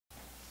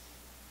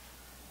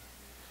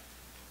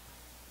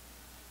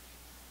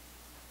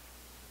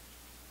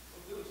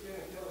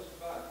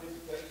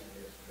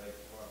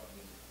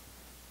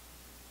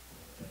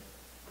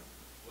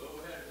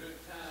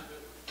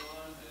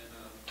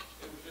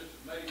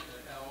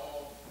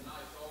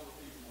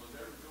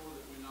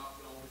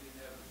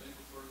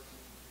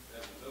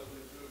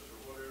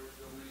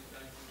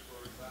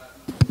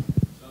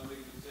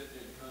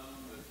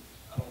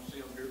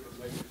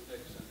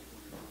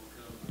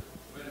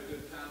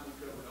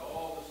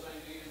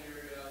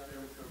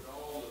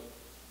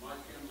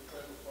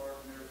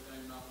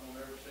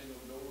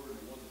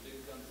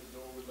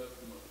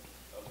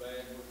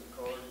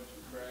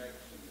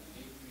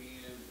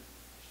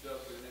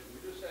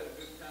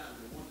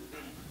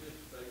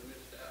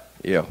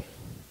Yeah,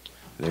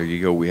 there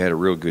you go. We had a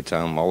real good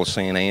time. All the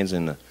St. Anne's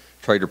and the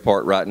trailer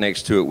park right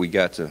next to it. We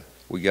got to. Maria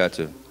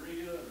and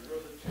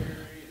Brother Terry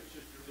and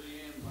Sister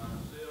Leanne,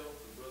 myself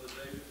and Brother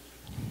David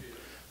and Sister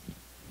Jill.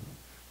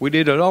 We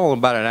did it all in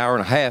about an hour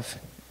and a half.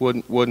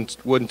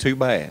 wasn't too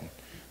bad.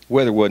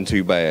 Weather wasn't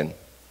too bad.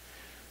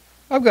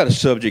 I've got a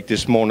subject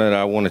this morning that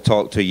I want to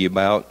talk to you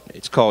about.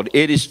 It's called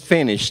 "It Is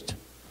Finished,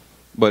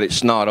 But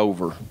It's Not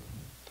Over."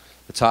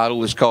 The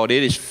title is called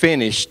 "It Is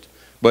Finished,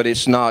 But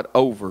It's Not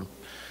Over."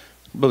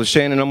 Brother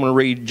Shannon, I'm going to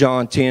read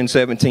John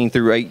 10:17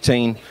 through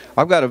 18.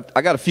 I got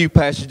a few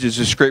passages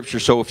of Scripture,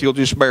 so if you'll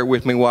just bear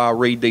with me while I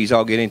read these,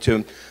 I'll get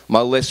into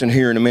my lesson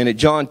here in a minute.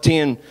 John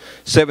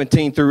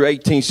 10:17 through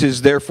 18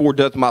 says, "Therefore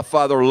doth my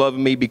Father love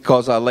me,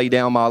 because I lay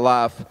down my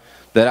life,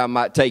 that I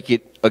might take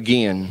it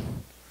again.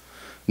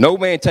 No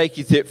man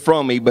taketh it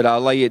from me, but I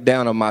lay it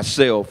down of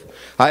myself.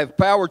 I have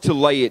power to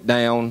lay it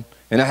down,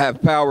 and I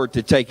have power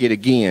to take it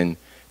again.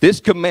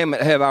 This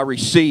commandment have I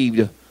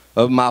received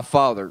of my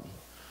Father."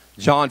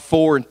 John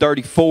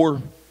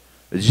 4:34,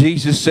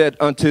 Jesus said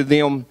unto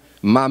them,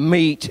 "My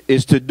meat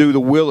is to do the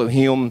will of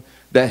him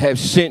that hath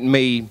sent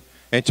me,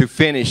 and to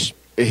finish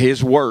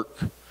his work."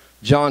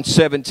 John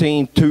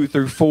 17:2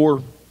 through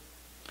 4,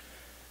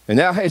 "And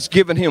thou hast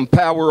given him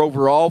power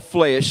over all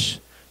flesh,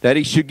 that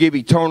he should give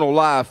eternal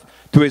life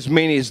to as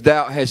many as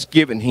thou hast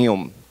given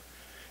him.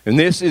 And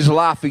this is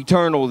life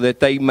eternal,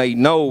 that they might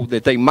know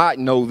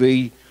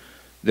thee,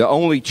 the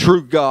only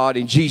true God,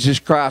 and Jesus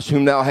Christ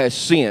whom thou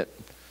hast sent.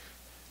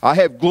 I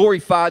have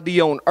glorified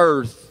thee on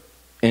earth,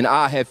 and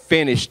I have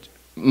finished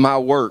my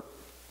work."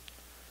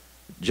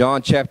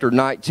 John chapter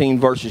 19,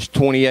 verses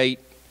 28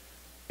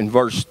 and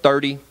verse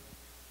 30.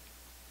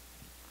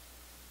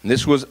 And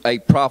this was a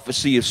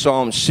prophecy of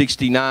Psalm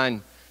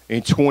 69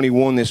 and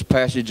 21. This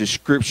passage of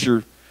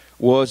Scripture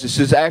was. It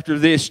says, "After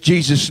this,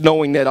 Jesus,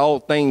 knowing that all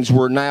things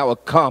were now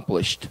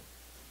accomplished,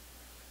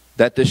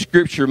 that the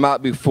Scripture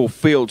might be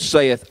fulfilled,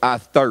 saith, I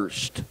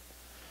thirst."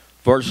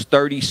 Verse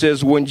 30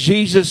 says, "When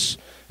Jesus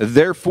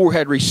therefore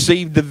had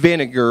received the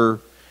vinegar,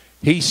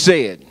 he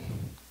said,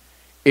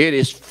 It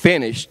is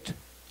finished.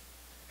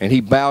 And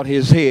he bowed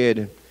his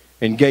head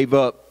and gave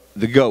up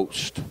the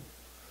ghost."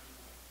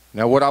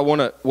 Now what I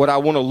want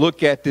to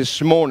look at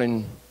this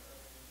morning,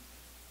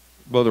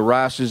 Brother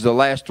Rice, is the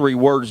last three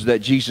words that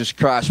Jesus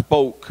Christ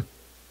spoke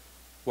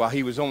while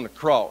he was on the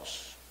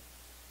cross.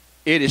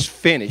 It is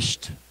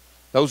finished.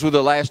 Those were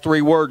the last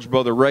three words,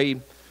 Brother Ray,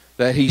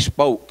 that he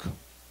spoke.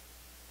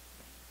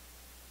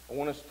 I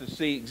want us to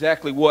see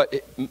exactly what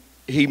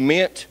he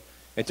meant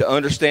and to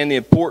understand the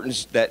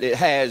importance that it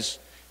has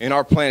in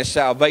our plan of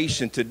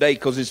salvation today,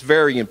 because it's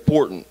very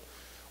important.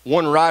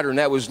 One writer, and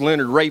that was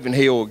Leonard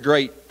Ravenhill, a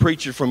great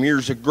preacher from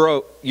years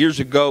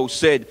ago,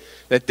 said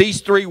that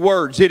these three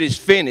words, "It is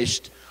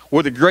finished,"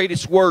 were the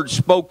greatest words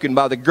spoken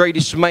by the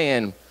greatest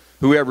man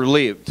who ever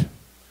lived.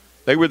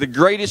 They were the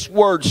greatest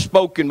words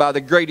spoken by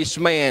the greatest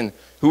man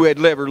who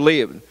had ever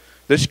lived.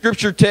 The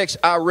scripture text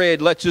I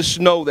read lets us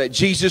know that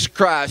Jesus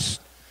Christ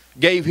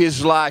gave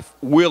his life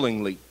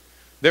willingly.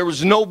 There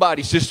was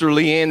nobody, Sister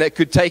Leanne, that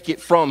could take it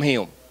from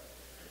him.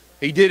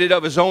 He did it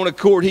of his own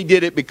accord. He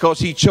did it because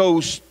he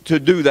chose to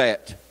do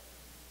that.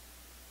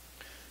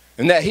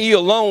 And that he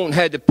alone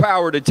had the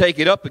power to take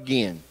it up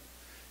again.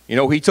 You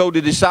know, he told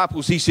the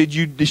disciples, he said,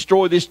 "You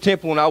destroy this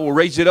temple and I will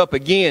raise it up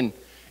again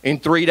in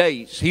 3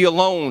 days." He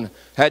alone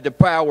had the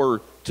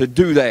power to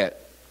do that.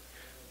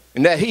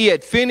 And that he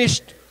had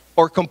finished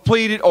or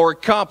completed or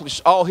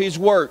accomplished all his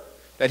work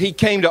that he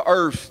came to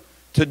earth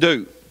to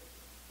do.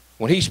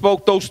 When he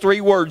spoke those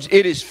three words,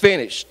 "It is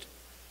finished,"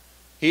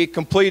 he had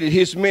completed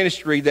his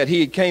ministry that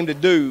he had came to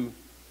do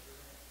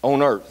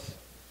on earth.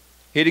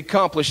 He had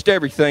accomplished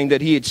everything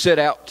that he had set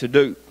out to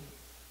do.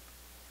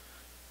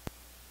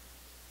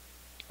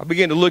 I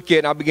began to look at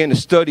and I began to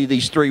study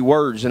these three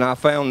words, and I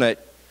found that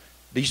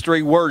these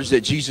three words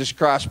that Jesus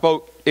Christ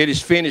spoke, "It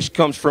is finished,"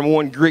 comes from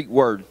one Greek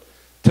word,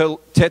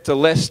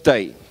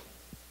 tetelestai.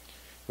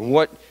 And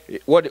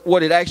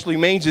what it actually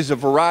means is a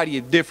variety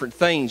of different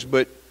things,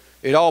 but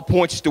it all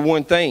points to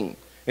one thing.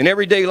 In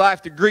everyday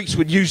life, the Greeks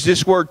would use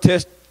this word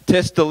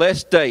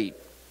tetelestai.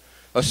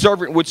 A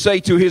servant would say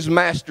to his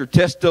master,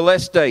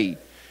 "Tetelestai,"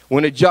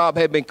 when a job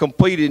had been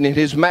completed, and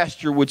his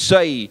master would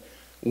say,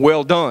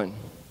 "Well done."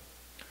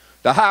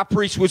 The high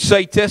priest would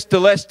say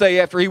tetelestai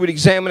after he would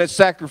examine a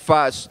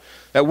sacrifice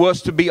that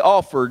was to be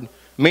offered,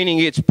 meaning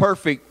it's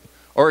perfect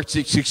or it's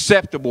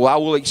acceptable. "I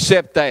will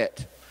accept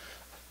that."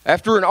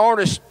 After an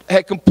artist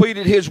had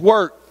completed his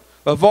work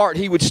of art,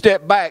 he would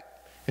step back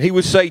and he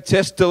would say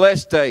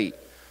tetelestai.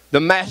 The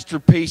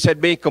masterpiece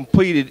had been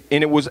completed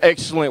and it was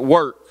excellent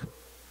work.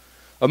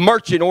 A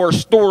merchant or a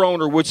store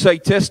owner would say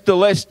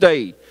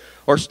tetelestai,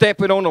 or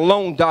stamp it on a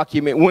loan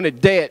document when a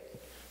debt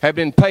had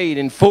been paid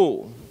in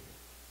full.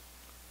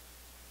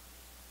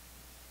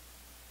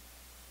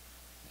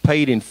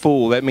 Paid in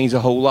full, that means a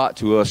whole lot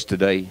to us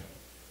today.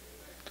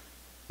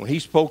 When he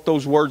spoke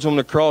those words on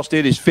the cross,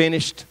 "It is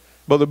finished,"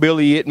 Brother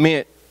Billy, it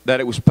meant that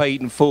it was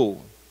paid in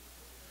full.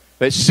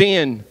 That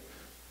sin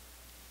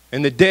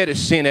and the debt of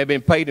sin had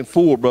been paid in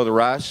full, Brother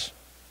Rice.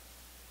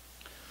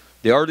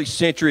 The early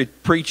century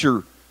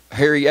preacher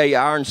Harry A.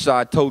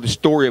 Ironside told the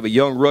story of a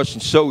young Russian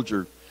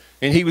soldier,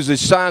 and he was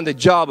assigned the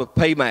job of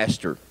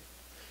paymaster.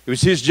 It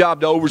was his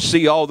job to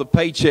oversee all the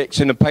paychecks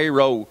and the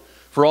payroll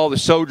for all the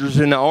soldiers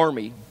in the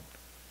army.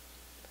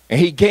 And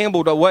he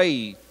gambled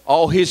away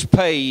all his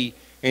pay,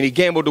 and he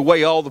gambled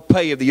away all the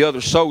pay of the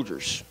other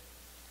soldiers.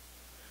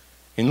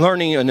 And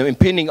learning an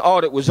impending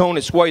audit was on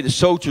its way, the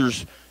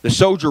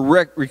soldier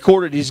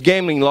recorded his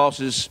gambling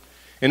losses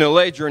in a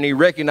ledger, and he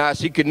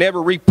recognized he could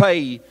never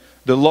repay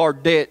the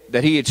large debt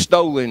that he had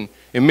stolen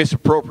and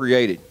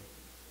misappropriated.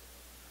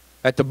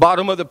 At the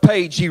bottom of the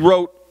page, he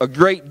wrote, "A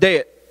great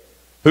debt.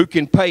 Who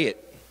can pay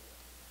it?"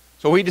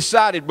 So he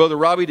decided, Brother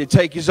Robbie, to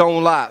take his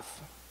own life.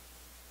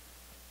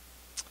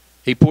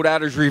 He pulled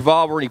out his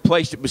revolver and he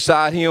placed it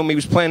beside him. He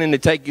was planning to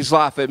take his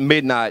life at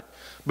midnight.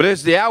 But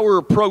as the hour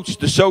approached,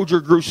 the soldier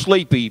grew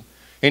sleepy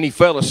and he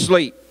fell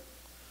asleep.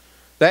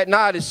 That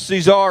night, as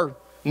Cesar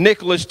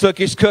Nicholas took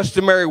his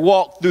customary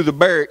walk through the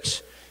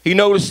barracks, he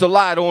noticed a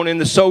light on in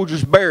the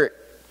soldier's barrack.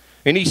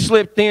 And he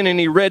slipped in and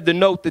he read the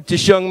note that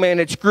this young man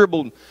had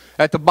scribbled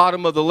at the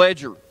bottom of the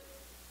ledger.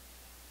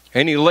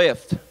 And he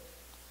left.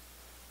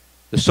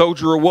 The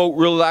soldier awoke,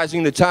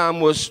 realizing the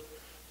time was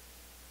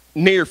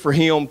near for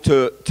him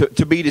to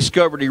be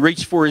discovered. He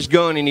reached for his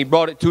gun and he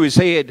brought it to his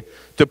head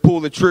to pull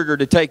the trigger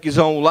to take his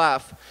own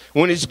life.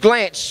 When his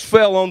glance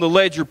fell on the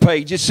ledger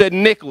page, it said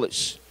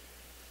Nicholas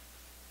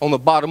on the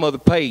bottom of the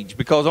page,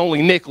 because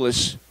only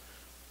Nicholas,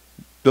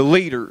 the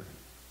leader,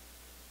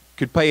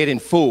 could pay it in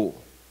full.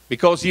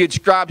 Because he had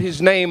scribed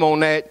his name on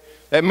that,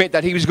 that meant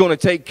that he was going to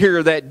take care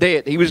of that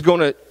debt. He was going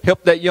to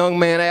help that young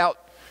man out,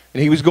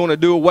 and he was going to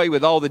do away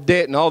with all the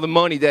debt and all the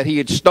money that he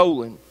had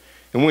stolen.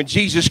 And when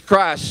Jesus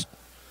Christ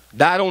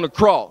died on the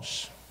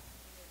cross,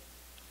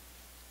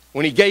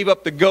 when he gave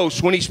up the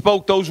ghost, when he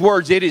spoke those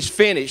words, "It is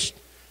finished,"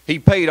 he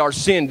paid our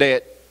sin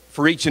debt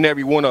for each and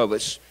every one of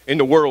us in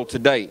the world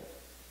today.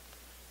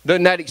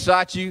 Doesn't that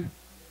excite you?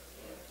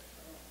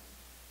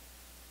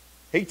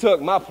 He took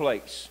my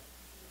place.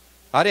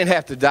 I didn't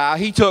have to die.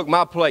 He took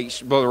my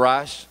place, Brother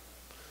Rice.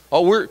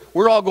 Oh,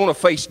 we're all going to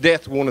face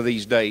death one of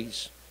these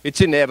days.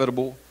 It's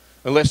inevitable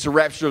unless the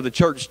rapture of the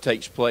church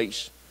takes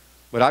place.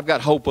 But I've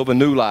got hope of a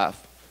new life.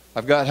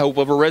 I've got hope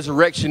of a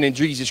resurrection in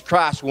Jesus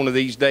Christ one of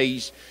these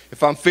days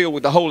if I'm filled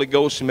with the Holy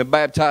Ghost and been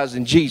baptized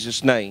in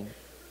Jesus' name.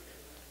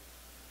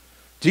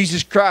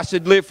 Jesus Christ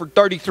had lived for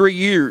 33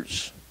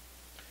 years.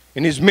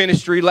 And his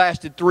ministry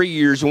lasted 3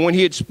 years. And when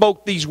he had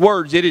spoke these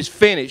words, "It is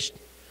finished,"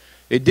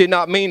 it did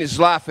not mean his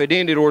life had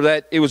ended or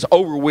that it was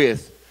over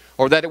with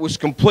or that it was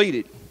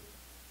completed.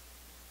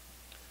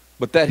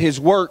 But that his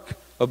work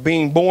of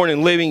being born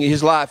and living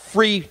his life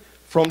free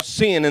from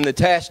sin and the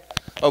task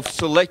of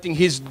selecting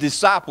his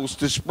disciples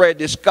to spread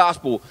this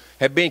gospel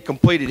had been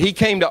completed. He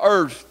came to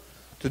earth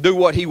to do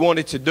what he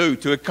wanted to do,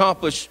 to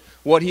accomplish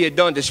what he had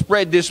done, to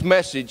spread this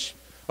message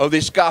of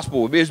this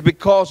gospel. It is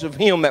because of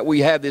him that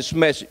we have this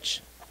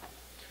message.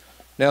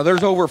 Now,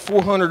 there's over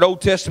 400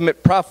 Old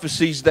Testament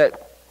prophecies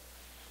that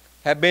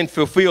have been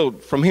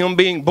fulfilled from him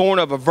being born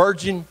of a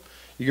virgin.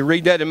 You can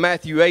read that in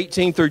Matthew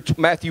 1:18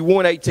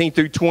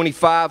 through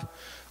 25,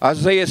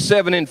 Isaiah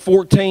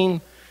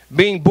 7:14,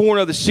 being born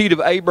of the seed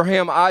of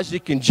Abraham,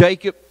 Isaac, and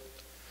Jacob,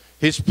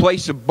 his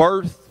place of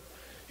birth,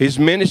 his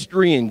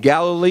ministry in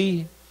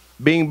Galilee,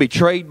 being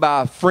betrayed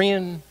by a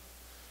friend,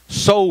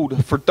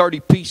 sold for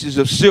 30 pieces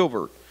of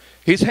silver,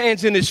 his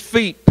hands and his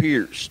feet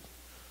pierced,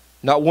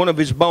 not one of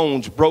his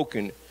bones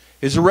broken,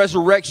 his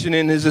resurrection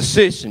and his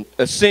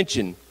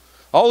ascension.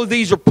 All of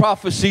these are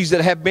prophecies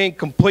that have been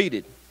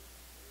completed.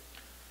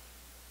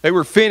 They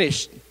were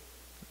finished,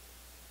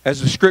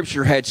 as the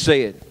scripture had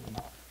said.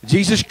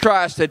 Jesus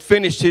Christ had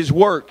finished his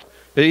work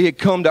that he had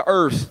come to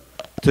earth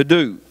to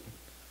do.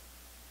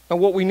 And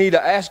what we need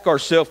to ask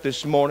ourselves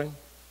this morning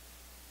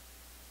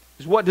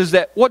is, what does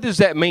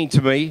that mean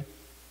to me?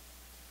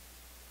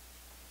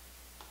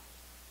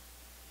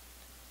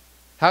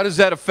 How does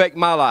that affect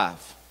my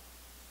life?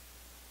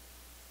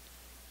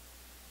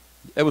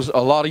 That was a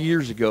lot of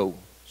years ago,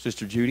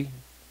 Sister Judy.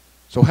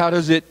 So how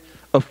does it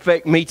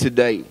affect me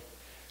today?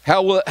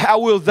 How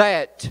will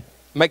that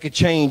make a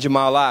change in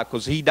my life?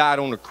 Because he died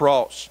on the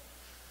cross.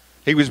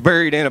 He was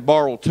buried in a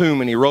borrowed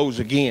tomb and he rose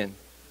again.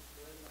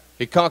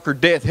 He conquered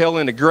death, hell,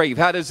 and the grave.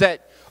 How does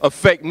that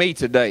affect me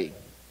today?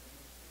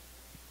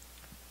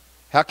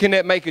 How can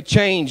that make a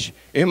change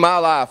in my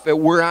life at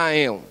where I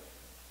am?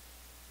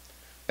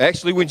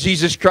 Actually, when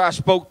Jesus Christ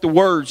spoke the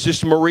words,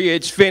 Sister Maria,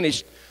 "It's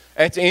finished,"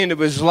 at the end of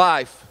his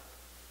life,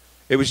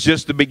 it was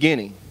just the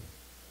beginning.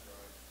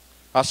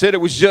 I said it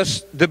was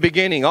just the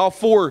beginning. All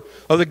four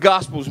of the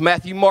Gospels,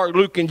 Matthew, Mark,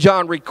 Luke, and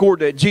John, record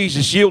that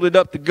Jesus yielded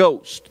up the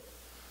ghost.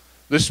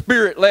 The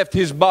spirit left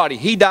his body.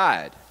 He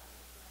died.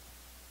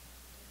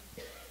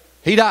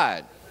 He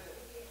died.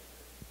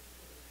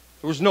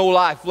 There was no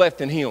life left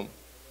in him.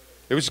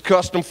 It was a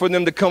custom for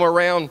them to come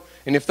around,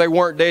 and if they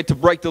weren't dead, to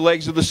break the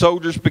legs of the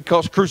soldiers,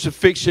 because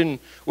crucifixion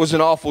was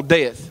an awful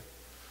death.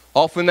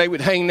 Often they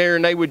would hang there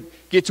and they would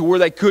get to where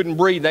they couldn't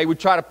breathe. They would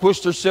try to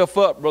push themselves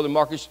up, Brother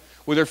Marcus,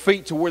 with their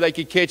feet to where they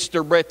could catch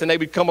their breath, and they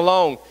would come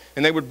along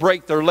and they would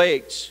break their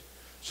legs.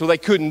 So they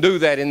couldn't do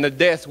that, and the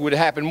death would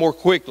happen more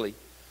quickly.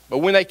 But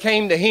when they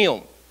came to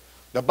him,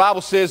 the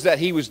Bible says that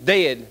he was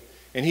dead,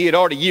 and he had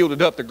already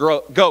yielded up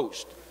the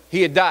ghost.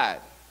 He had died.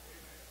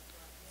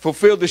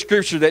 Fulfilled the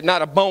scripture that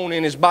not a bone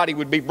in his body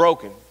would be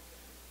broken.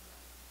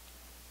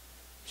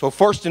 So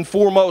first and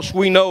foremost,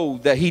 we know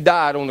that he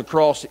died on the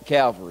cross at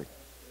Calvary.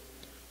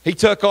 He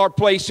took our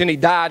place and he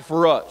died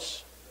for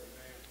us.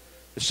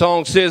 The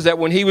song says that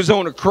when he was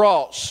on the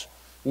cross,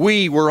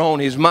 we were on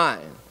his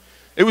mind.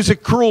 It was a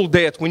cruel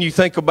death when you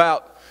think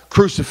about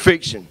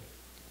crucifixion.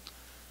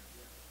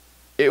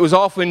 It was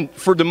often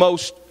for the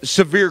most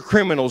severe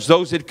criminals,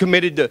 those that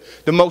committed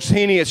the most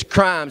heinous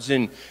crimes,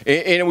 and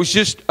it was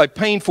just a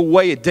painful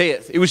way of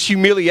death. It was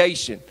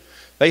humiliation.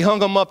 They hung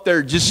them up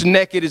there just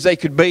naked as they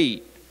could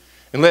be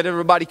and let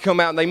everybody come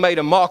out, and they made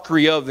a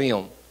mockery of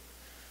them.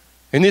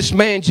 And this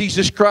man,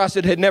 Jesus Christ,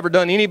 that had never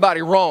done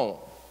anybody wrong.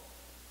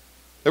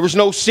 There was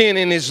no sin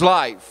in his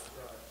life.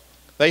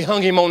 They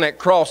hung him on that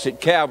cross at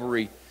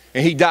Calvary,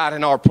 and he died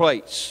in our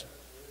place.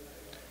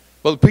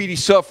 Brother Petey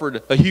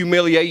suffered a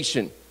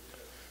humiliation.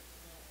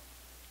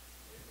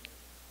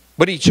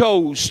 But he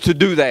chose to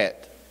do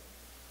that.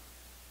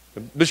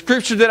 The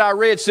scripture that I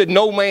read said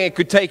no man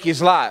could take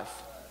his life.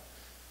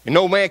 And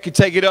no man could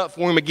take it up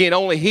for him again.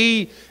 Only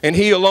he and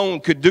he alone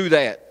could do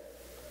that.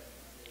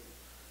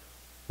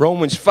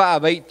 Romans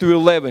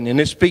 5:8-11, and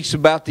it speaks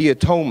about the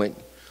atonement.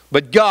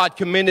 But God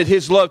commended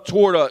his love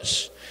toward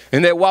us,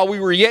 and that while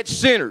we were yet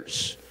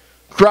sinners,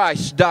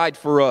 Christ died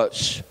for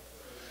us.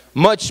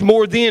 Much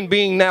more then,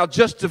 being now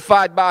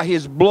justified by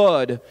his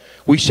blood,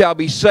 we shall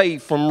be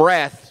saved from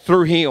wrath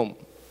through him.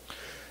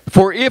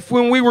 For if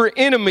when we were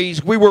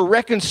enemies, we were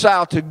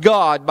reconciled to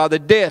God by the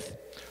death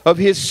of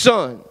his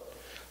Son,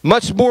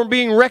 much more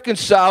being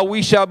reconciled,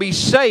 we shall be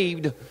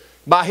saved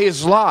by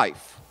his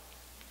life.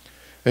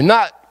 And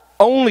not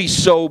only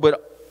so,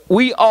 but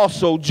we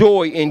also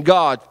joy in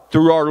God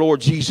through our Lord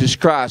Jesus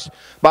Christ,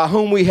 by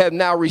whom we have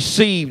now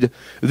received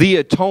the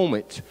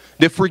atonement,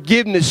 the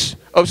forgiveness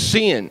of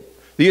sin,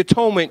 the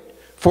atonement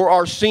for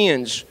our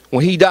sins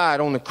when he died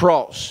on the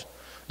cross.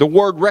 The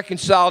word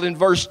reconciled in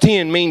verse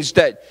 10 means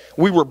that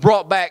we were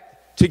brought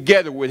back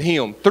together with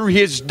him. Through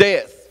his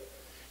death,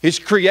 his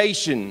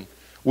creation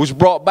was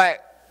brought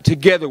back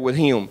together with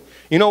him.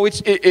 You know,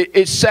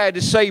 it's sad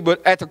to say,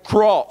 but at the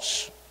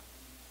cross,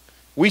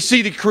 we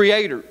see the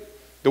Creator,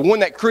 the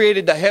one that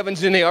created the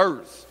heavens and the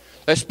earth,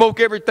 that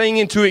spoke everything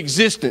into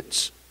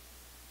existence,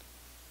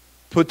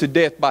 put to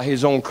death by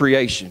his own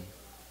creation.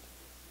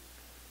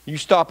 You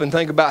stop and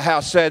think about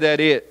how sad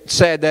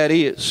that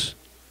is.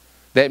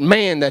 That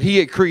man that he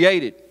had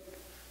created,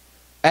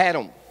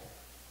 Adam,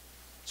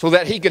 so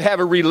that he could have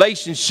a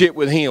relationship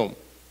with him.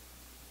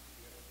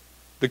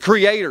 The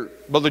Creator,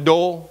 Brother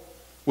Doyle,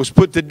 was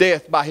put to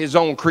death by his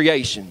own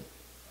creation.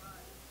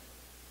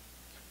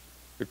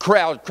 The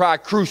crowd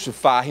cried,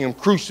 crucify him,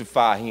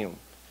 crucify him.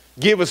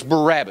 Give us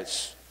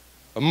Barabbas,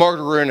 a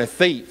murderer and a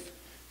thief.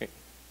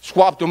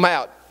 Swapped him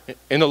out,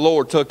 and the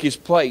Lord took his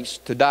place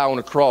to die on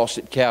the cross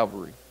at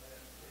Calvary.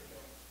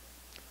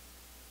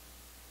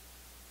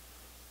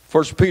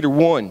 1 Peter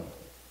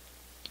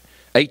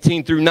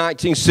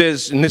 1:18-19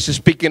 says, and this is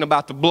speaking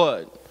about the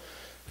blood,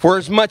 for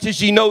as much as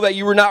ye know that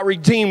you were not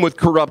redeemed with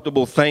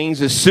corruptible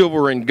things, as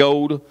silver and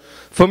gold,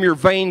 from your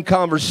vain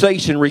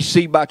conversation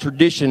received by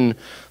tradition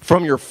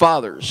from your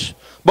fathers,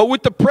 but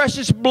with the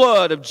precious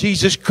blood of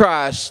Jesus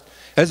Christ,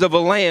 as of a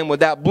lamb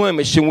without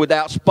blemish and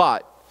without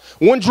spot.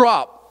 One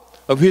drop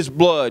of his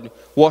blood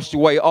washed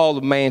away all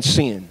of man's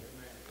sin.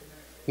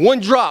 One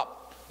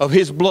drop of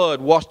his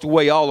blood washed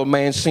away all of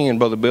man's sin,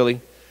 Brother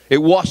Billy.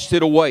 It washed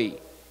it away.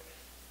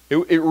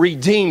 It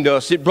redeemed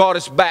us. It brought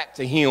us back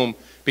to him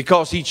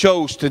because he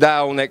chose to die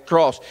on that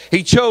cross.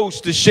 He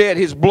chose to shed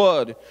his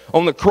blood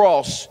on the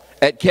cross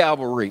at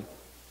Calvary.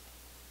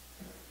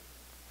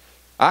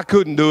 I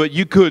couldn't do it.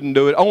 You couldn't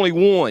do it. Only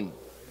one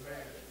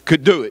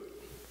could do it.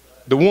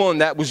 The one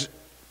that was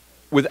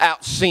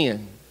without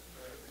sin.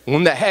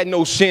 One that had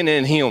no sin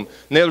in him.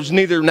 And there was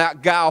neither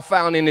not guile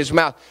found in his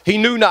mouth. He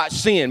knew not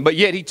sin, but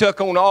yet he took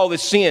on all the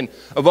sin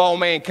of all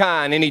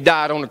mankind, and he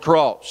died on the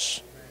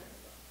cross.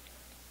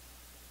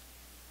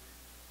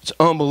 It's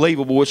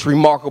unbelievable. It's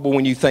remarkable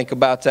when you think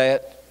about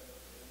that.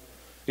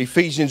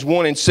 Ephesians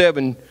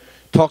 1:7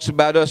 talks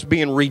about us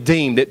being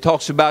redeemed. It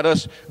talks about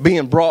us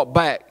being brought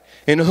back,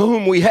 in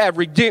whom we have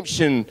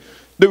redemption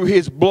through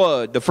his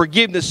blood, the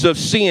forgiveness of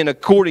sin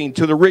according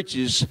to the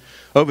riches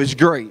of his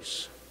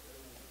grace.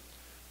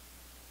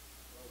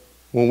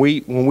 When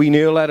we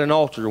kneel at an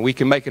altar, and we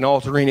can make an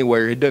altar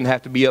anywhere. It doesn't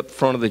have to be up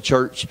front of the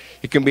church.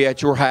 It can be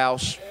at your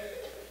house.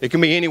 It can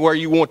be anywhere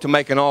you want to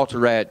make an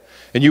altar at.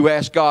 And you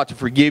ask God to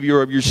forgive you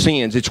of your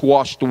sins. It's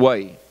washed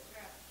away.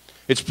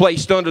 It's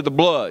placed under the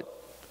blood,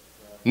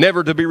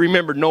 never to be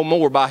remembered no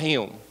more by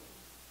him.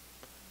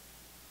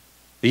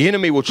 The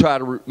enemy will try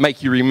to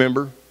make you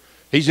remember.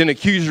 He's an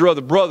accuser of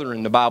the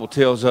brethren, the Bible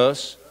tells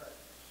us.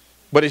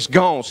 But it's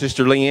gone,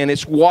 Sister Leanne.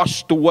 It's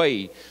washed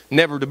away,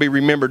 never to be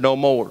remembered no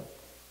more.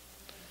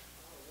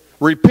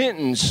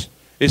 Repentance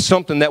is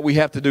something that we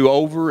have to do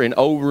over and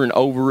over and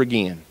over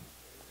again.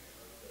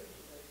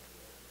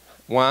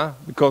 Why?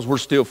 Because we're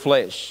still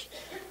flesh.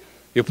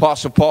 The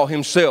Apostle Paul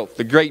himself,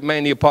 the great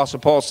man, the Apostle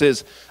Paul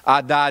says,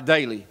 I die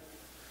daily.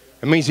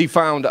 It means he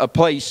found a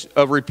place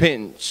of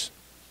repentance.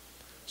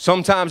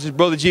 Sometimes, as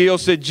Brother G.L.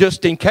 said,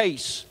 just in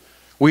case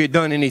we had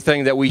done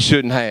anything that we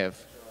shouldn't have,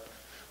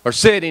 or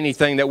said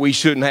anything that we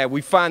shouldn't have,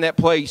 we find that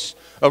place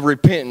of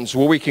repentance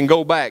where we can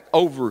go back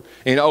over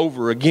and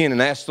over again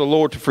and ask the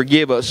Lord to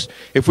forgive us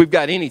if we've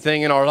got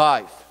anything in our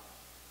life.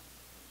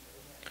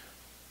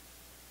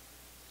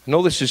 I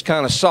know this is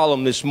kind of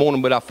solemn this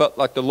morning, but I felt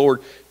like the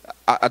Lord,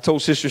 I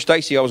told Sister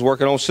Stacy I was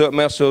working on something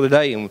else the other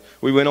day, and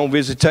we went on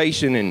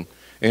visitation and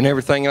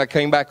everything, and I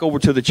came back over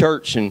to the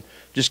church and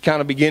just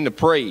kind of began to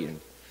pray.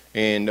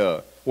 And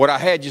what I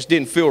had just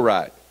didn't feel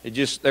right.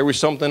 There was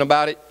something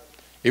about it.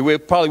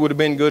 It probably would have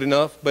been good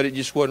enough, but it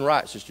just wasn't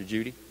right, Sister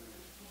Judy.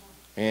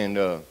 And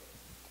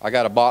I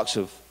got a box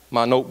of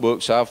my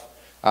notebooks. I've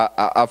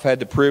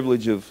had the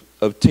privilege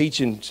of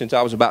teaching since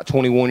I was about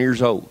 21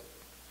 years old.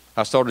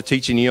 I started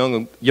teaching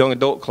young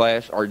adult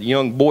class, or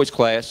young boys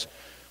class,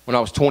 when I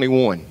was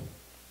 21.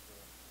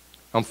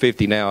 I'm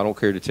 50 now. I don't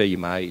care to tell you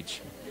my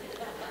age.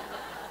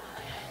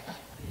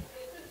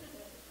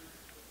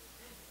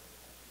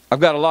 I've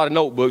got a lot of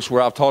notebooks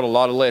where I've taught a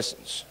lot of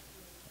lessons.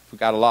 We've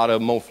got a lot of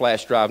them on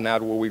flash drive now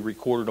to where we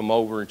recorded them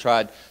over and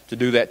tried to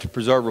do that to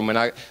preserve them. And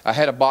I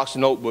had a box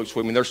of notebooks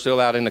with me. They're still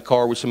out in the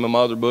car with some of my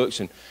other books.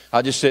 And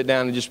I just sit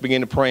down and just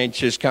begin to pray and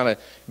just kind of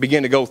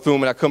begin to go through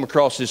them. And I come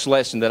across this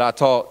lesson that I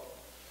taught.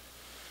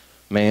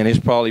 Man, it's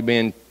probably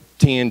been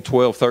 10,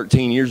 12,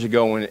 13 years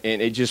ago, and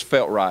it just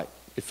felt right.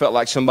 It felt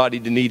like somebody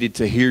needed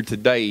to hear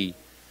today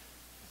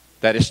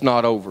that it's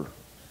not over.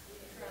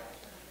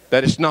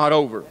 That it's not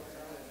over.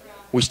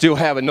 We still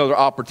have another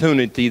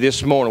opportunity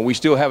this morning. We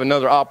still have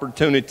another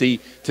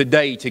opportunity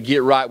today to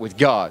get right with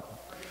God.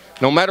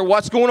 No matter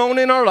what's going on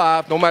in our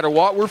life, no matter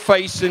what we're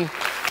facing,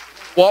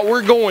 what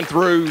we're going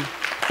through,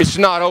 it's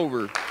not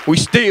over. We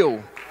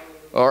still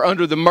are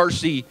under the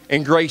mercy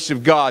and grace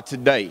of God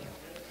today.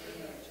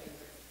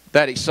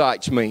 That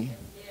excites me.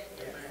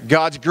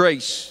 God's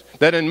grace,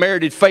 that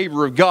unmerited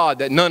favor of God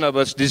that none of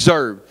us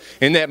deserve,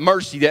 and that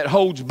mercy that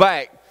holds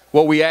back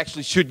what we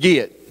actually should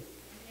get.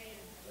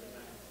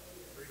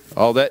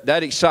 Oh,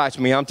 that excites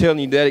me. I'm telling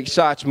you, that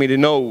excites me to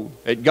know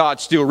that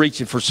God's still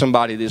reaching for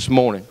somebody this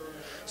morning.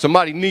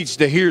 Somebody needs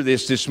to hear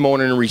this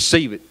morning and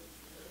receive it.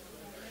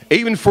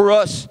 Even for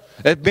us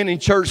that have been in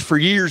church for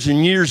years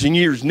and years and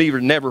years,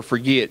 never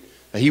forget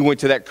that He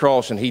went to that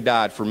cross and He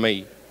died for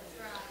me.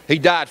 He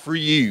died for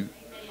you.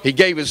 He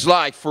gave His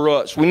life for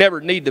us. We never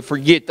need to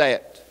forget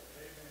that.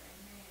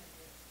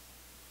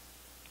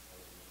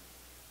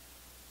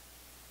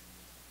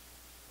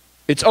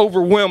 It's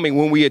overwhelming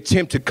when we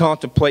attempt to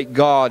contemplate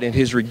God and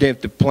His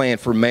redemptive plan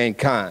for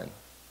mankind.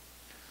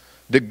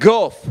 The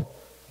gulf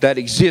that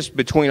exists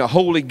between a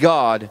holy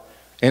God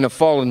and a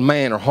fallen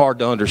man are hard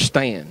to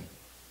understand.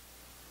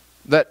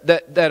 That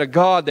a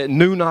God that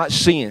knew not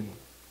sin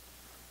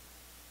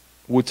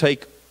would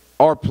take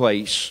our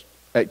place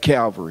at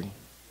Calvary.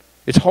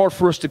 It's hard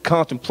for us to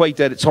contemplate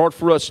that. It's hard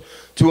for us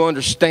to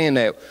understand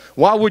that.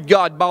 Why would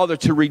God bother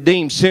to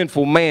redeem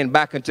sinful man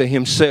back unto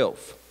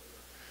Himself?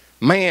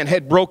 Man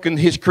had broken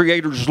his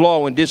Creator's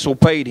law and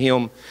disobeyed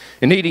Him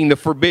in eating the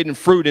forbidden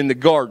fruit in the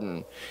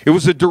garden. It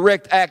was a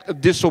direct act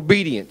of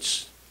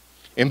disobedience.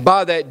 And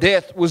by that,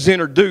 death was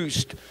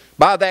introduced.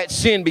 By that,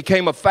 sin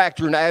became a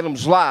factor in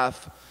Adam's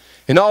life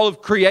and all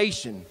of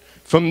creation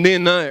from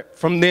then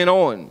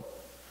on.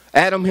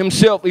 Adam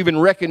himself even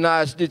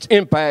recognized its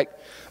impact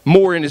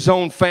more in his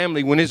own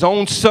family when his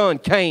own son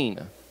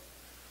Cain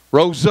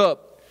rose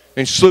up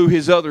and slew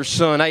his other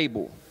son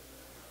Abel.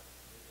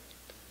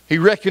 He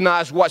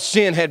recognized what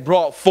sin had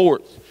brought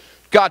forth.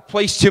 God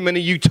placed him in a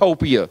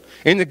utopia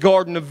in the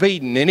Garden of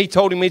Eden. And He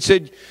told him, He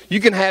said,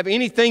 you can have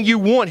anything you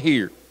want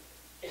here.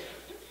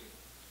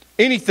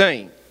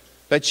 Anything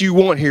that you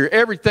want here.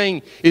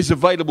 Everything is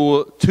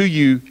available to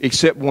you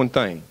except one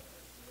thing.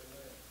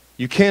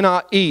 You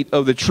cannot eat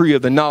of the tree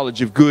of the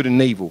knowledge of good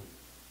and evil.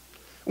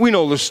 We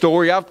know the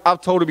story. I've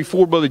told it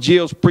before. Brother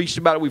Jill's preached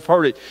about it. We've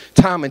heard it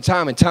time and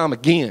time and time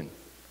again.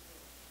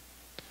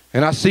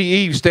 And I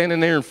see Eve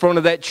standing there in front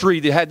of that tree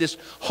that had this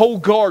whole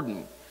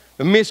garden.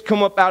 The mist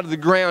come up out of the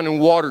ground and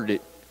watered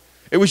it.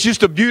 It was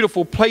just a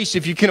beautiful place,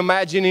 if you can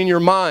imagine in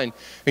your mind.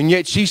 And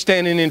yet she's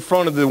standing in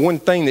front of the one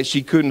thing that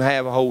she couldn't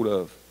have a hold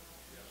of.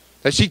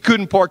 That she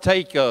couldn't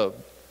partake of,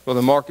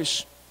 Brother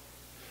Marcus.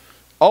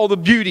 All the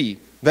beauty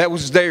that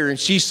was there, and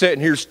she's sitting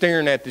here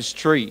staring at this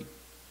tree.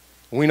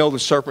 We know the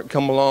serpent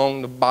come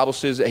along. The Bible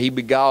says that he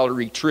beguiled her,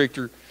 he tricked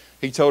her.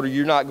 He told her,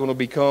 you're not going to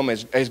become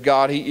as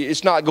God.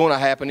 It's not going to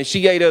happen. And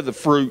she ate of the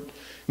fruit.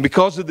 And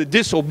because of the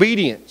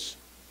disobedience,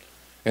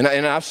 and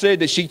I've said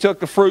that she took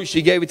the fruit,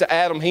 she gave it to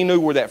Adam. He knew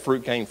where that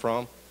fruit came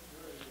from.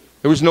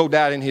 There was no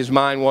doubt in his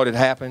mind what had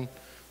happened.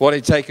 what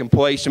had taken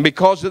place. And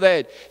because of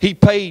that, he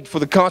paid for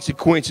the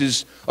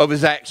consequences of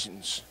his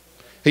actions.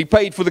 He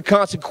paid for the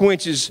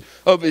consequences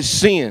of his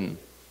sin.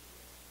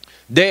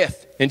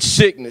 Death and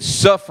sickness,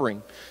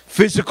 suffering,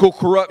 physical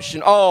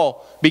corruption,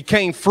 all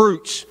became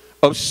fruits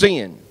of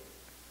sin.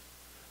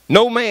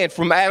 No man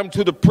from Adam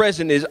to the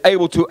present is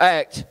able to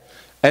act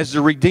as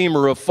the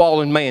redeemer of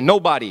fallen man.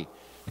 Nobody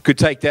could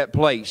take that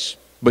place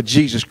but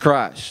Jesus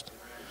Christ.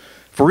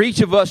 For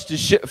each of us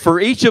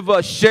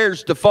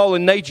shares the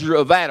fallen nature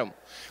of Adam.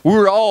 We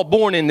were all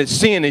born into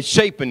sin and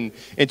shapen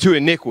into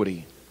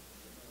iniquity.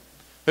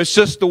 It's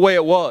just the way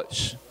it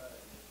was.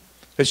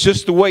 It's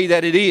just the way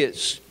that it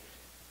is.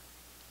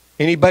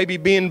 Any baby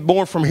being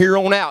born from here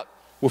on out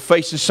will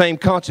face the same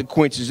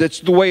consequences. That's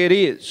the way it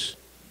is.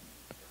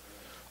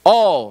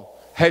 All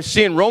have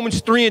sinned.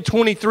 Romans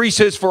 3:23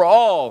 says, for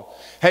all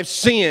have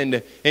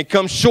sinned and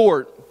come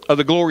short of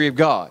the glory of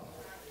God.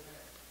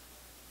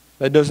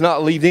 That does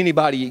not leave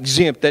anybody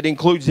exempt. That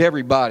includes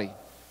everybody.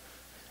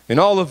 And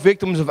all the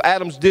victims of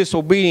Adam's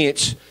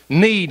disobedience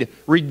need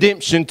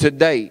redemption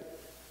today.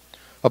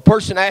 A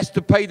person asked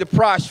to pay the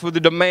price for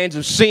the demands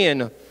of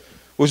sin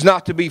was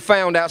not to be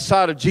found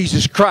outside of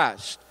Jesus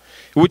Christ.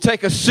 It would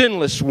take a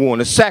sinless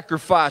one, a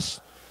sacrifice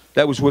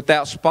that was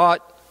without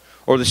spot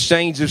or the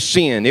stains of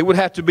sin. It would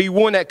have to be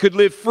one that could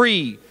live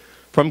free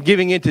from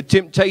giving into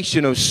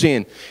temptation of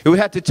sin. It would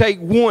have to take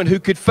one who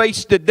could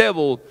face the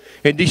devil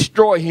and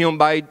destroy him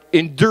by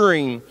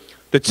enduring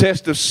the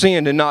test of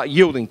sin and not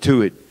yielding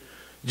to it.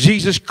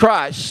 Jesus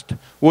Christ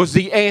was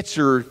the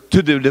answer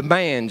to the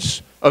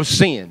demands of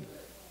sin.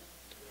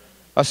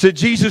 I said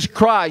Jesus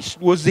Christ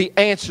was the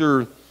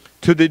answer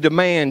to the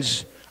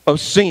demands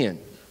of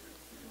sin.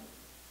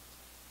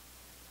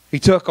 He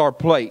took our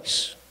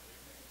place.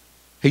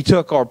 He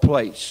took our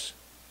place.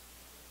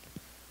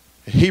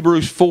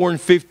 Hebrews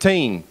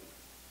 4:15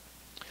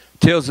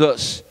 tells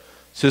us,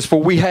 says,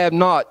 for we have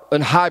not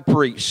an high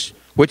priest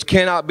which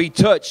cannot be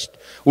touched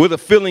with the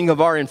feeling of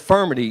our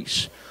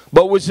infirmities,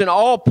 but was in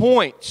all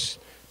points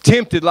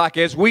tempted like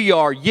as we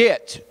are,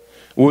 yet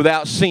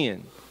without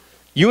sin.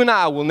 You and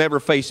I will never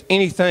face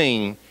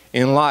anything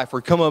in life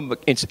or come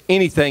up against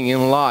anything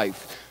in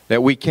life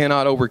that we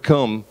cannot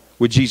overcome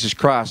with Jesus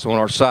Christ on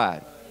our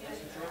side.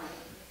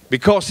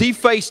 Because he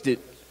faced it.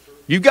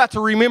 You've got to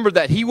remember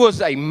that he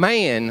was a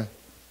man,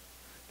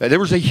 that there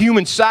was a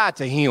human side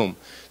to him.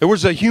 There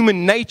was a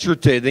human nature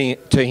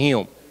to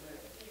him.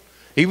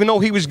 Even though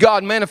he was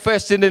God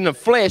manifested in the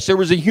flesh, there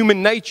was a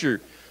human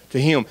nature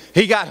to him.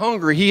 He got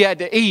hungry, he had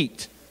to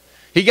eat.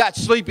 He got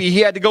sleepy, he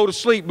had to go to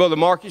sleep, Brother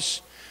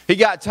Marcus. He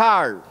got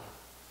tired.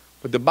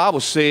 But the Bible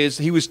says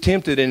he was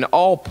tempted in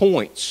all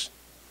points,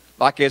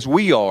 like as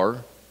we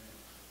are,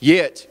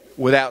 yet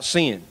without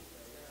sin.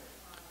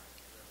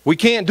 We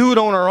can't do it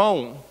on our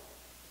own,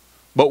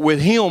 but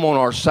with him on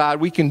our side,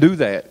 we can do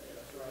that.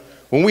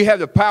 When we have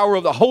the power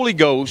of the Holy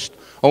Ghost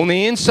on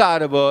the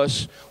inside of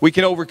us, we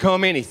can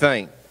overcome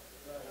anything.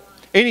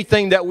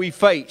 Anything that we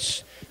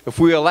face, if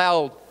we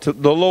allow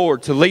the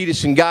Lord to lead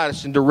us and guide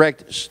us and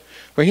direct us,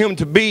 for him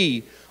to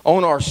be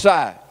on our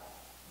side.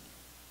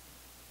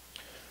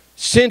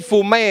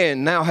 Sinful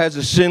man now has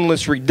a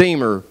sinless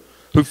Redeemer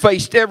who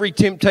faced every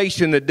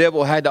temptation the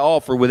devil had to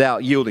offer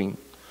without yielding.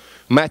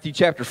 Matthew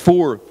chapter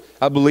 4,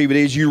 I believe it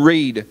is, you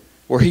read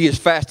where he has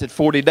fasted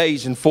 40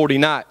 days and 40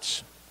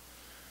 nights.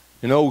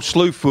 And old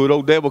Slewfoot,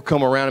 old devil,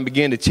 come around and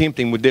began to tempt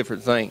him with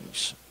different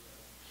things.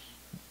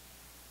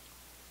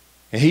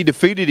 And he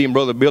defeated him,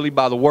 Brother Billy,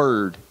 by the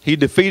Word. He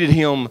defeated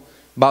him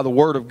by the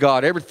Word of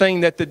God.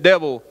 Everything that the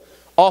devil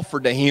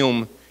offered to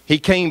him, he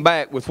came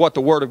back with what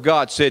the Word of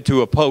God said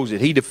to oppose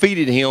it. He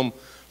defeated him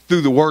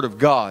through the Word of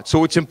God.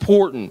 So it's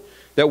important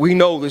that we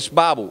know this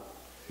Bible.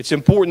 It's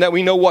important that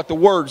we know what the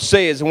Word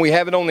says and we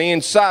have it on the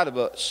inside of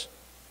us.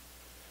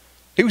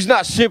 He was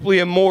not simply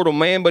a mortal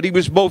man, but he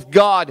was both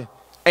God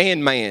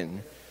and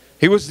man.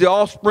 He was the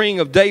offspring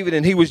of David,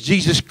 and he was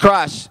Jesus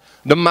Christ,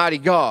 the mighty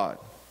God.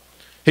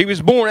 He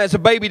was born as a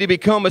baby to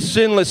become a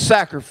sinless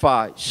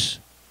sacrifice,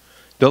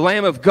 the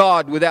Lamb of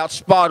God without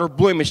spot or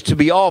blemish, to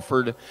be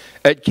offered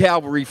at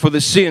Calvary for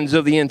the sins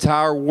of the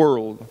entire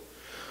world.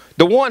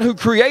 The one who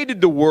created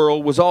the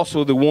world was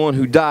also the one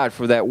who died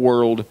for that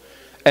world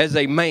as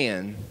a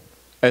man,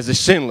 as a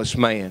sinless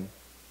man.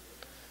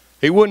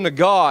 He wasn't a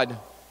God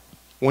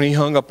when he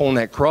hung up on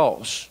that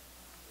cross.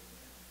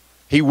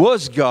 He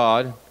was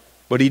God,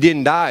 but he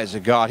didn't die as a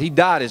God. He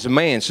died as a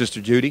man,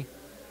 Sister Judy.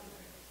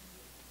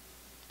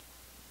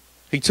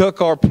 He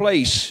took our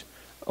place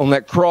on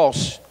that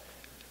cross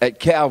at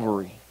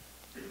Calvary.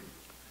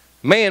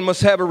 Man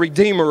must have a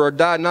Redeemer or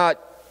die not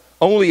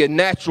only a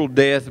natural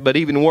death, but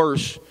even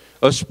worse,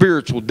 a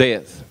spiritual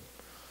death.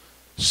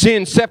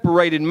 Sin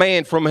separated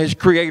man from his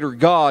Creator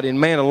God, and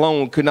man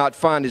alone could not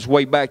find his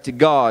way back to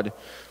God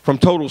from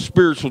total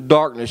spiritual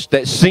darkness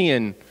that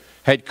sin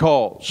had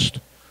caused.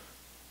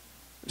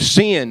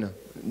 Sin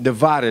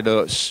divided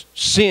us.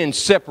 Sin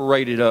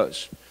separated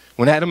us.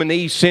 When Adam and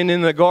Eve sinned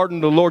in the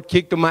garden, the Lord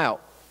kicked them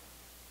out.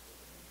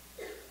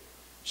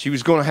 She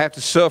was going to have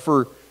to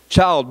suffer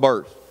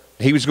childbirth.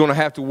 he was going to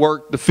have to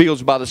work the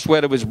fields by the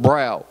sweat of his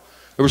brow.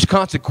 There was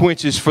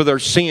consequences for their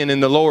sin,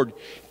 and the Lord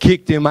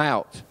kicked them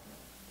out.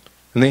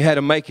 And they had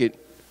to make it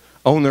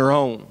on their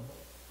own.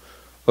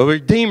 A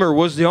Redeemer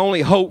was the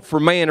only hope for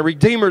man. A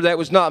Redeemer that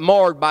was not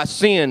marred by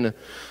sin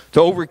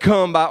to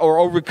overcome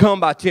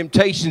by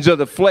temptations of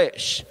the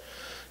flesh.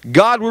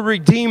 God would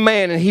redeem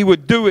man, and He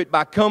would do it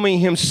by coming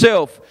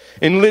Himself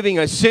and living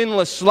a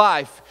sinless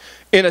life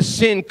in a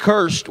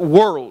sin-cursed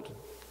world.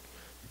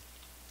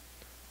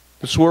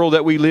 This world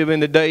that we live in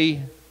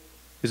today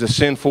is a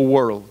sinful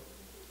world.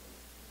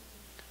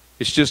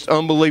 It's just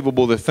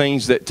unbelievable the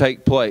things that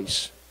take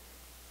place.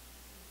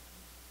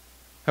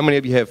 How many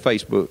of you have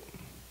Facebook?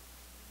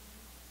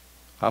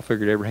 I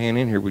figured every hand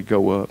in here would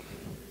go up.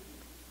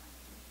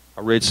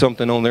 I read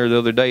something on there the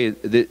other day.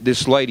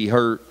 This lady,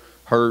 her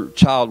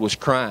child was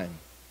crying.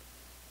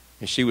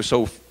 And she was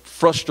so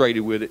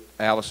frustrated with it,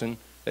 Allison,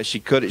 that she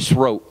cut its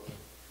throat.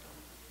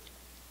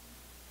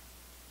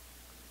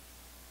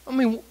 I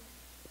mean,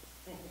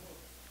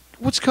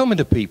 what's coming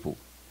to people?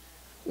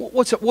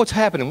 What's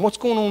happening? What's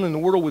going on in the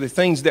world with the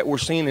things that we're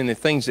seeing and the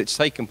things that's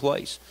taking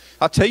place?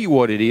 I'll tell you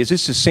what it is.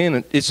 It's a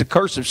sin. It's a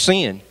curse of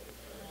sin.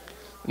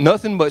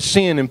 Nothing but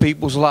sin in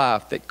people's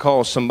life that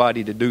caused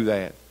somebody to do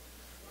that.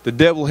 The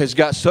devil has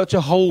got such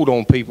a hold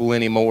on people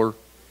anymore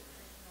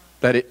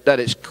that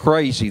it's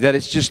crazy. That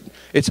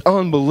it's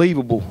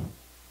unbelievable.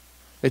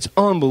 It's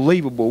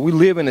unbelievable. We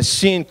live in a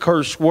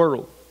sin-cursed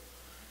world.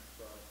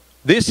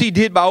 This He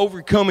did by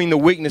overcoming the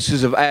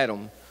weaknesses of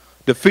Adam,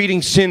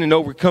 defeating sin and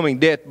overcoming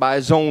death by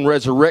His own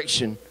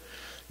resurrection.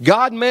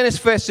 God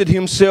manifested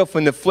Himself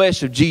in the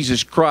flesh of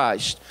Jesus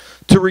Christ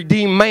to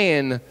redeem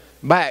man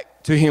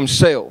back to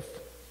Himself.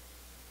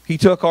 He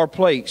took our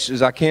place,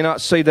 as I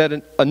cannot say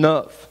that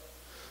enough.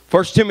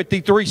 1 Timothy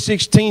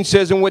 3:16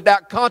 says, "And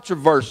without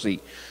controversy,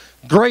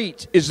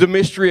 great is the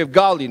mystery of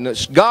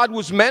godliness. God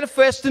was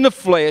manifest in the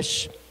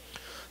flesh,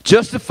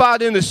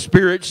 justified in the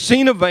Spirit,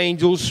 seen of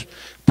angels,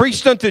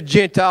 preached unto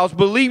Gentiles,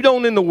 believed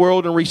on in the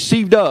world, and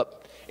received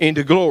up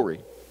into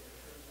glory."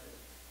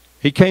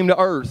 He came to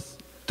earth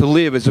to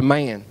live as a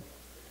man.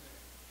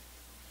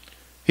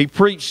 He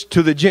preached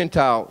to the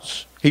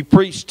Gentiles. He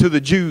preached to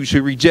the Jews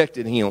who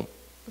rejected Him.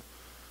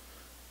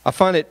 I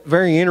find it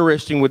very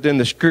interesting within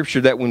the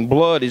Scripture that when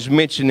blood is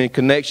mentioned in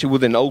connection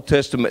with an Old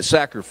Testament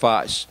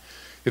sacrifice,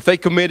 if they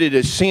committed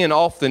a sin,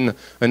 often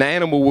an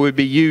animal would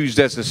be used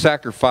as a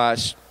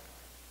sacrifice,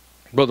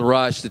 Brother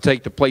Rice, to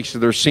take the place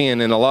of their sin.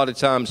 And a lot of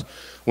times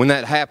when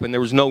that happened, there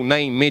was no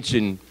name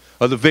mentioned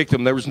of the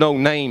victim. There was no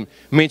name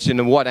mentioned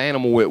of what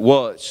animal it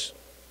was.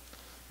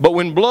 But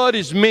when blood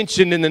is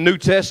mentioned in the New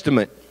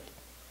Testament,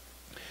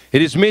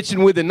 it is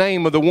mentioned with the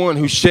name of the one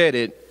who shed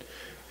it.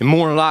 And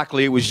more than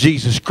likely it was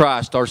Jesus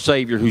Christ, our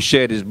Savior, who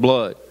shed His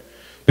blood.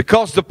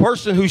 Because the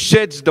person who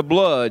sheds the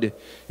blood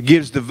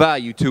gives the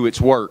value to its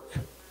work.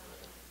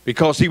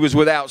 Because He was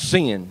without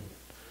sin,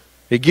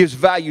 it gives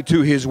value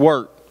to His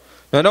work.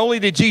 Not only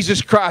did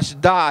Jesus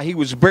Christ die, He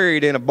was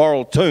buried in a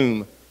borrowed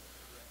tomb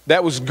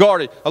that was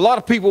guarded. A lot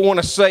of people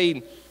want to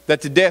say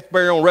that the death,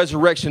 burial, and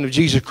resurrection of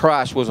Jesus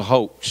Christ was a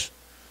hoax.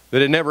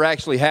 That it never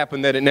actually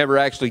happened, that it never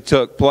actually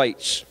took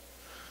place.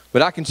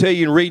 But I can tell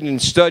you in reading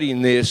and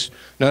studying this,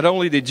 not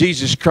only did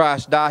Jesus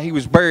Christ die, He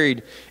was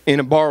buried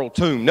in a borrowed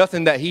tomb.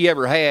 Nothing that He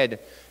ever had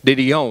did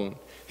He own.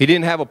 He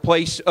didn't have a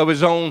place of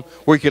His own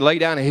where He could lay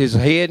down His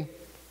head.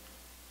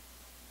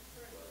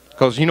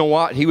 Because you know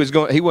what? He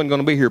wasn't going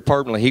to be here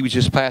permanently. He was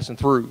just passing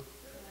through.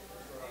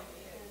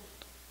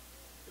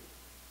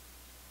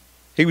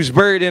 He was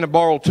buried in a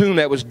borrowed tomb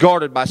that was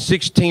guarded by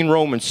 16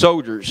 Roman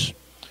soldiers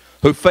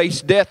who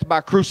faced death by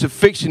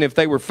crucifixion if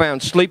they were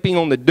found sleeping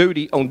on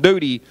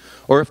duty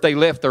or if they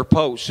left their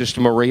post,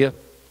 Sister Maria.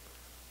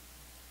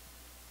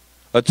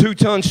 A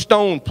 2-ton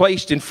stone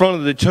placed in front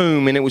of the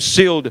tomb, and it was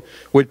sealed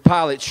with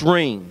Pilate's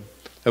ring.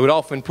 They would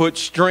often put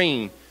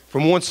string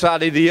from one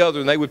side to the other,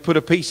 and they would put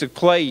a piece of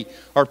clay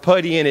or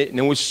putty in it, and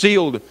it was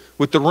sealed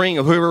with the ring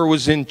of whoever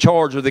was in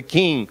charge of the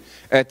king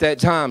at that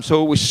time.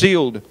 So it was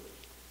sealed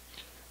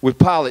with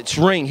Pilate's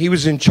ring. He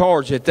was in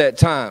charge at that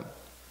time.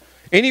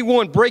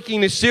 Anyone breaking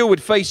the seal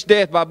would face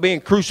death by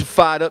being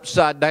crucified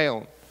upside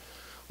down.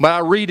 But I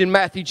read in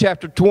Matthew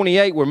chapter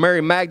 28 where Mary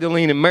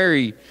Magdalene and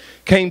Mary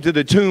came to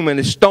the tomb, and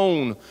the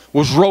stone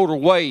was rolled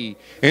away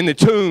and the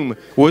tomb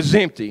was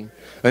empty.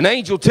 An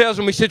angel tells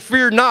them, he said,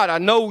 "Fear not, I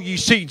know you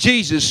see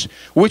Jesus,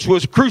 which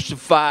was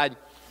crucified,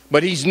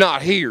 but He's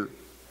not here.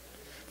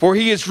 For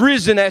He is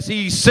risen as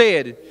He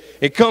said,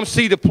 and come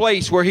see the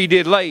place where He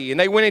did lay." And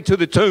they went into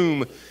the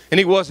tomb, and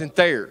He wasn't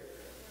there.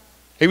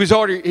 He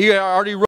had already